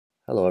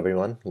Hello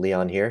everyone,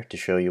 Leon here to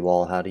show you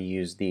all how to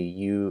use the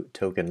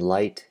uToken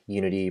Lite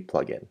Unity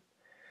plugin.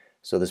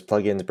 So this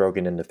plugin is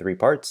broken into three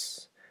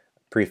parts: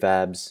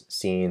 prefabs,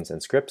 scenes,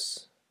 and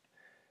scripts.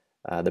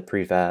 The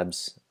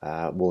prefabs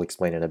we'll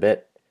explain in a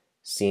bit.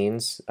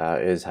 Scenes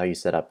is how you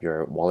set up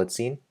your wallet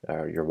scene,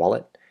 or your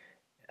wallet,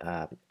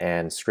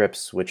 and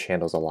scripts, which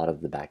handles a lot of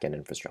the backend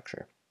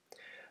infrastructure.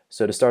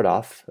 So to start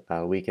off,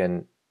 we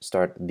can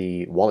start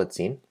the wallet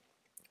scene.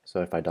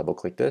 So if I double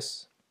click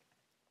this,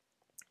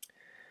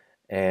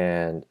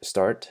 and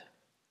start.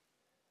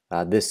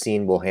 This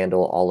scene will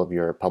handle all of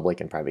your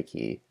public and private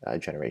key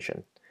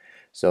generation.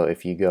 So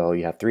if you go,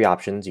 you have three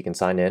options. You can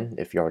sign in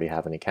if you already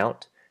have an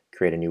account,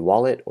 create a new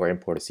wallet, or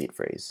import a seed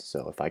phrase.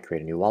 So if I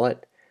create a new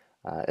wallet,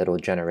 it'll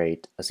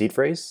generate a seed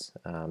phrase.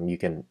 You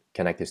can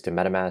connect this to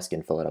MetaMask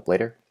and fill it up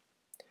later.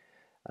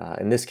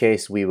 In this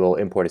case, we will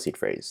import a seed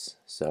phrase.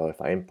 So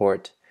if I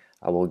import,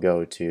 I will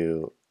go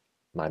to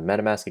my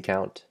MetaMask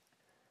account,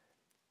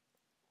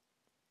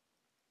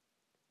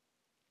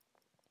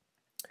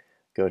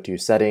 go to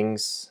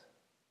Settings,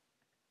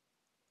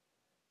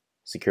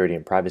 Security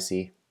and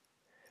Privacy,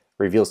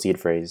 Reveal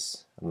Seed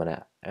Phrase. I'm going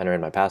to enter in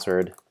my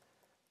password,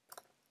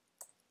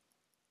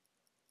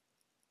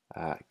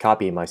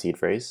 copy my seed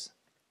phrase,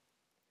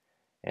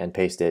 and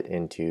paste it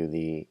into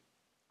the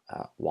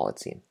wallet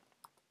scene.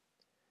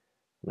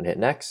 I'm going to hit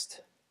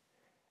Next,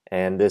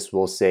 and this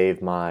will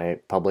save my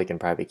public and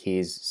private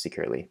keys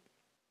securely.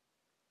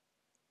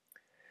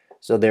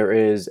 So there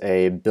is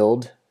a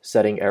build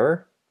setting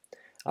error.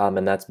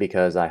 And that's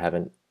because I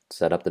haven't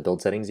set up the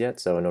build settings yet.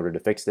 So in order to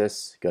fix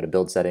this, go to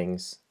build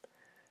settings,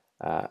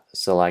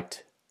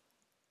 select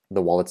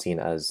the wallet scene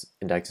as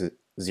index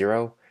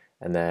 0,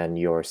 and then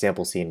your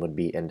sample scene would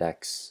be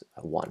index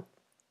 1.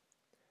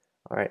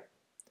 All right,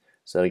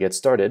 so to get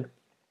started,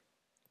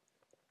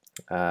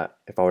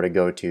 if I were to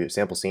go to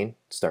sample scene,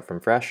 start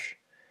from fresh,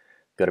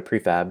 go to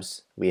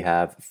prefabs, we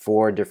have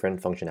 4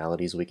 different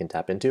functionalities we can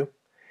tap into.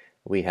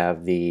 We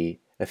have the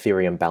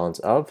Ethereum balance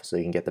of, so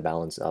you can get the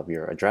balance of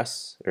your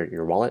address or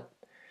your wallet,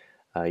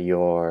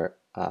 your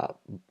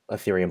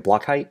Ethereum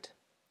block height,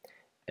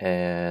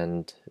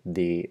 and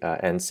the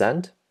and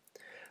send.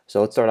 So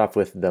let's start off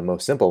with the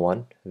most simple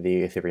one,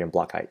 the Ethereum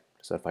block height.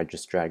 So if I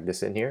just drag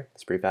this in here,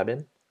 this prefab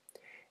in,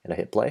 and I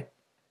hit play,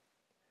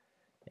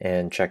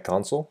 and check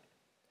console,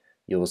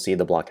 you will see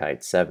the block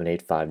height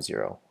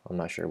 7850. I'm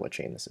not sure what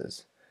chain this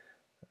is.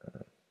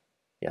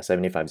 Yeah,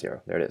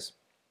 7850. There it is.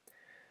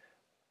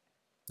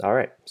 All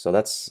right, so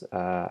that's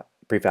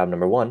prefab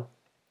number 1.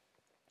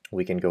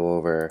 We can go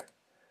over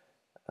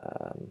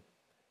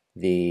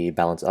the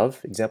balance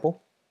of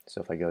example.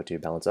 So if I go to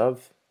balance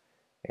of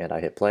and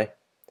I hit play,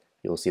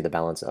 you'll see the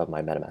balance of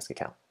my MetaMask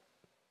account.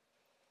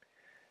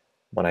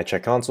 When I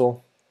check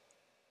console,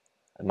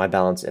 my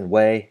balance in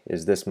Way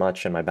is this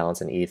much and my balance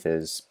in ETH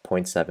is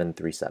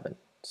 0.737.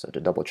 So to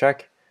double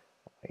check,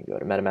 I can go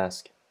to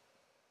MetaMask,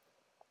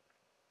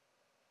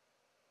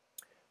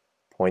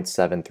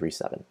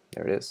 0.737.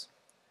 There it is.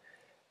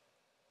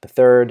 The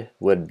third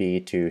would be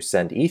to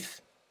send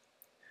ETH,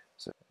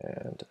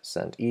 and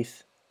send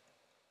ETH.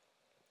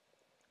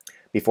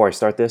 Before I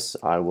start this,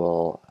 I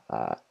will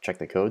check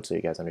the code so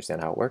you guys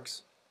understand how it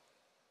works.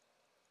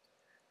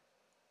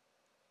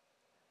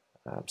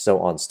 So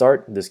on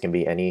start, this can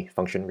be any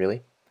function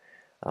really.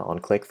 On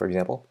click, for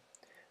example.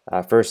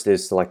 First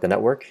is select the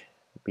network.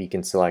 We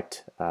can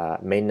select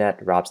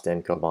mainnet,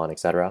 Robston, Kovan,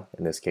 etc.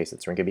 In this case,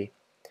 it's Rinkeby.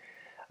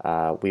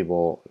 We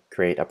will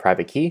create a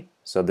private key.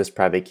 So this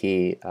private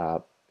key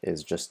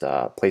is just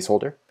a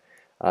placeholder.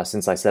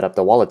 Since I set up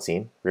the wallet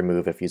scene,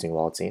 remove if using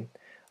wallet scene,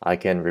 I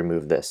can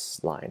remove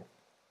this line.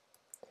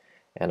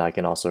 And I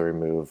can also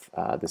remove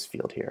this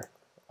field here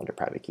under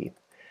private key,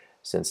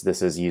 since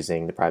this is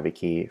using the private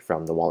key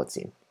from the wallet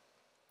scene.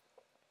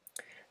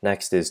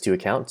 Next is to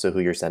account, so who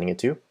you're sending it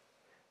to.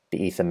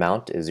 The ETH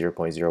amount is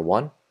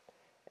 0.01,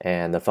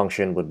 and the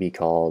function would be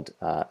called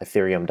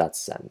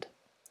Ethereum.send.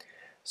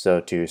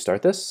 So to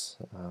start this,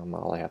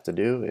 all I have to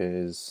do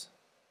is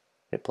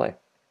hit play.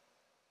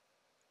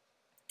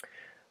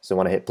 So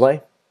when I hit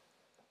play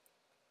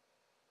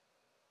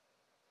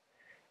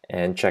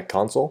and check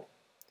console,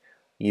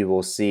 you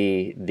will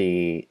see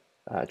the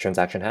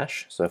transaction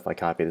hash. So if I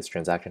copy this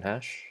transaction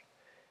hash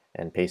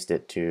and paste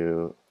it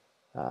to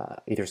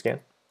Etherscan,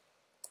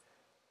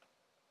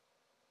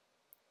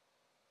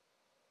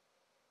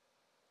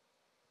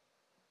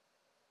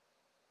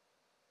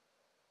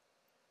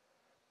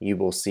 you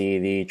will see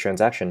the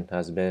transaction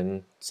has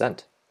been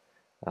sent.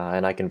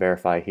 And I can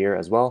verify here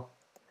as well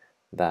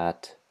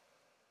that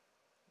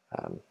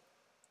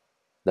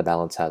the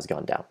balance has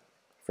gone down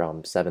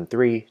from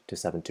 7.3 to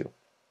 7.2.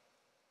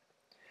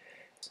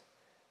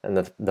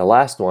 And the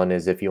last one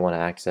is if you want to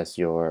access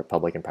your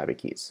public and private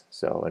keys.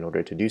 So in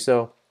order to do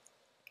so,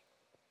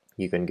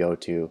 you can go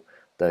to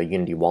the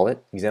Unity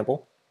wallet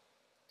example,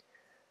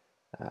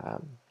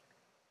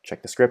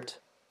 check the script,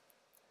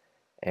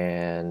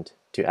 and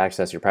to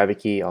access your private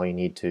key, all you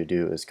need to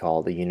do is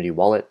call the Unity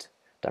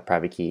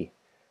wallet.privatekey,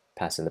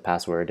 pass in the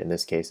password. In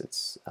this case,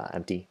 it's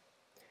empty,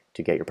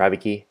 to get your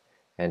private key,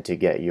 And to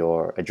get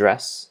your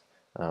address,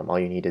 all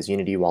you need is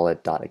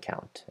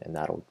unitywallet.account, and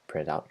that'll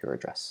print out your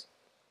address.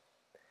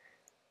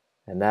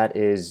 And that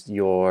is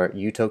your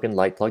uToken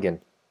Lite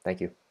plugin.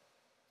 Thank you.